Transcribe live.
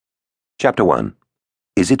Chapter 1.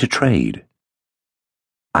 Is it a trade?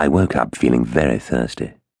 I woke up feeling very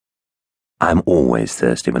thirsty. I'm always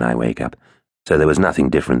thirsty when I wake up, so there was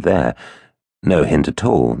nothing different there, no hint at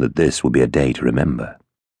all that this would be a day to remember.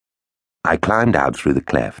 I climbed out through the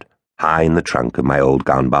cleft, high in the trunk of my old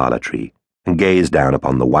gambala tree, and gazed down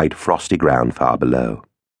upon the white frosty ground far below.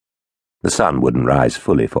 The sun wouldn't rise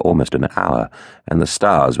fully for almost an hour, and the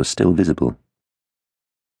stars were still visible.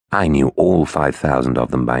 I knew all 5,000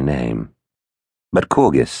 of them by name. But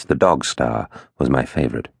Corgis, the dog star, was my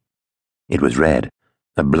favourite. It was red,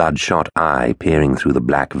 a bloodshot eye peering through the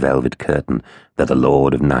black velvet curtain that the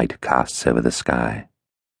Lord of Night casts over the sky.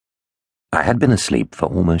 I had been asleep for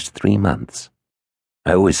almost 3 months.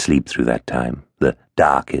 I always sleep through that time, the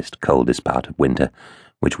darkest, coldest part of winter,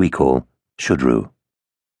 which we call Shudru.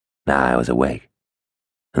 Now I was awake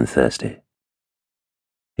and thirsty.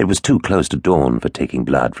 It was too close to dawn for taking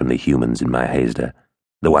blood from the humans in my Hazda,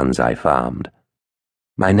 the ones I farmed.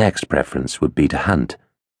 My next preference would be to hunt,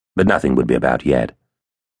 but nothing would be about yet.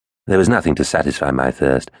 There was nothing to satisfy my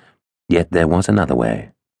thirst, yet there was another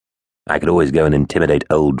way. I could always go and intimidate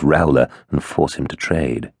old Rowler and force him to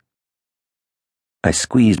trade. I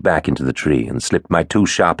squeezed back into the tree and slipped my 2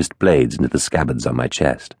 sharpest blades into the scabbards on my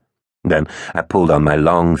chest. Then I pulled on my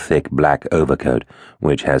long, thick black overcoat,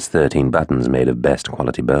 which has 13 buttons made of best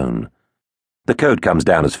quality bone. The coat comes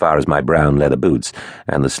down as far as my brown leather boots,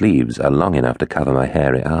 and the sleeves are long enough to cover my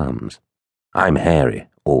hairy arms. I'm hairy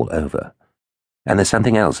all over. And there's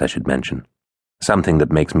something else I should mention, something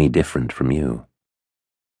that makes me different from you.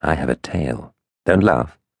 I have a tail. Don't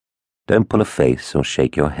laugh. Don't pull a face or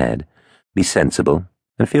shake your head. Be sensible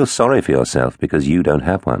and feel sorry for yourself because you don't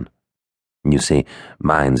have one. You see,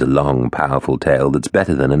 mine's a long, powerful tail that's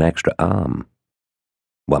better than an extra arm.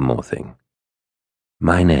 One more thing.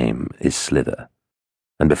 My name is Slither,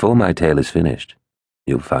 and before my tale is finished,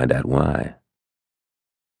 you'll find out why.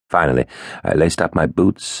 Finally, I laced up my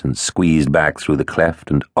boots and squeezed back through the cleft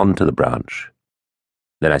and onto the branch.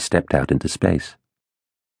 Then I stepped out into space.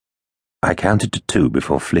 I counted to 2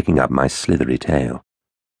 before flicking up my slithery tail.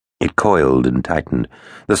 It coiled and tightened.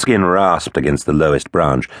 The skin rasped against the lowest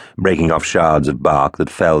branch, breaking off shards of bark that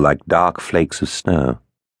fell like dark flakes of snow.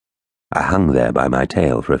 I hung there by my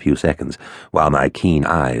tail for a few seconds, while my keen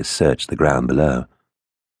eyes searched the ground below.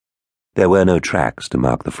 There were no tracks to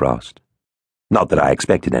mark the frost. Not that I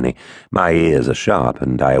expected any. My ears are sharp,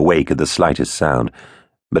 and I awake at the slightest sound,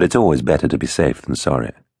 but it's always better to be safe than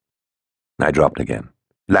sorry. I dropped again,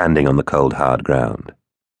 landing on the cold, hard ground.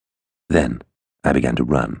 Then I began to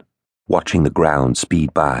run, watching the ground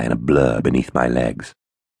speed by in a blur beneath my legs.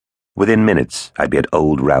 Within minutes, I'd be at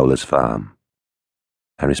old Rowler's farm.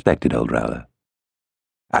 I respected old Rowler.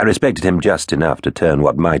 I respected him just enough to turn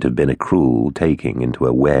what might have been a cruel taking into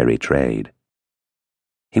a wary trade.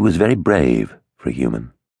 He was very brave for a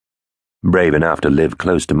human. Brave enough to live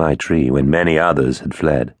close to my tree when many others had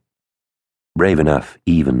fled. Brave enough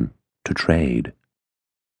even to trade.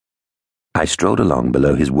 I strolled along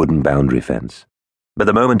below his wooden boundary fence, but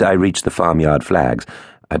the moment I reached the farmyard flags,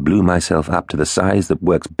 I blew myself up to the size that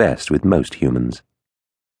works best with most humans.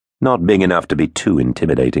 Not big enough to be too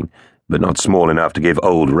intimidating, but not small enough to give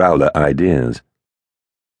old Rowler ideas.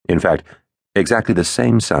 In fact, exactly the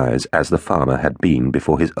same size as the farmer had been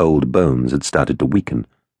before his old bones had started to weaken,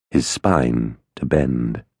 his spine to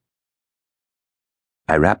bend.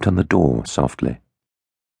 I rapped on the door softly.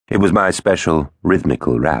 It was my special,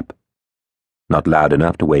 rhythmical rap. Not loud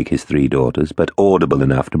enough to wake his 3 daughters, but audible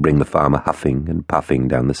enough to bring the farmer huffing and puffing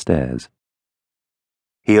down the stairs.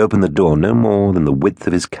 He opened the door no more than the width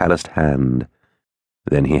of his calloused hand.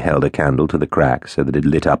 Then he held a candle to the crack so that it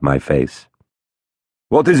lit up my face.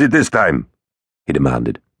 "What is it this time?" he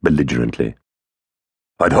demanded, belligerently.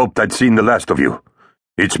 "I'd hoped I'd seen the last of you.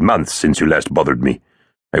 It's months since you last bothered me.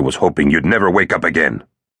 I was hoping you'd never wake up again."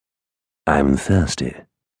 "I'm thirsty,"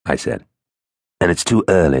 I said, "and it's too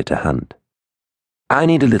early to hunt. I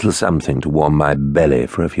need a little something to warm my belly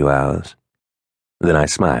for a few hours." Then I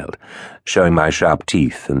smiled, showing my sharp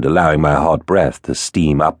teeth and allowing my hot breath to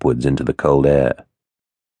steam upwards into the cold air.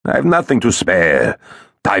 "I've nothing to spare.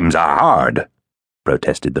 Times are hard,"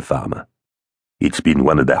 protested the farmer. "It's been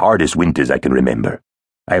one of the hardest winters I can remember.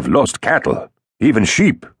 I've lost cattle, even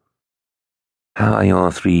sheep." "How are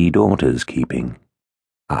your 3 daughters keeping?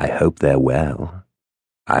 I hope they're well,"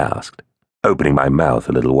 I asked, opening my mouth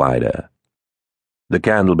a little wider. The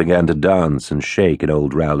candle began to dance and shake in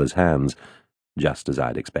old Rowler's hands, just as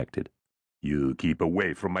I'd expected. "You keep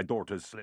away from my daughters, Slither."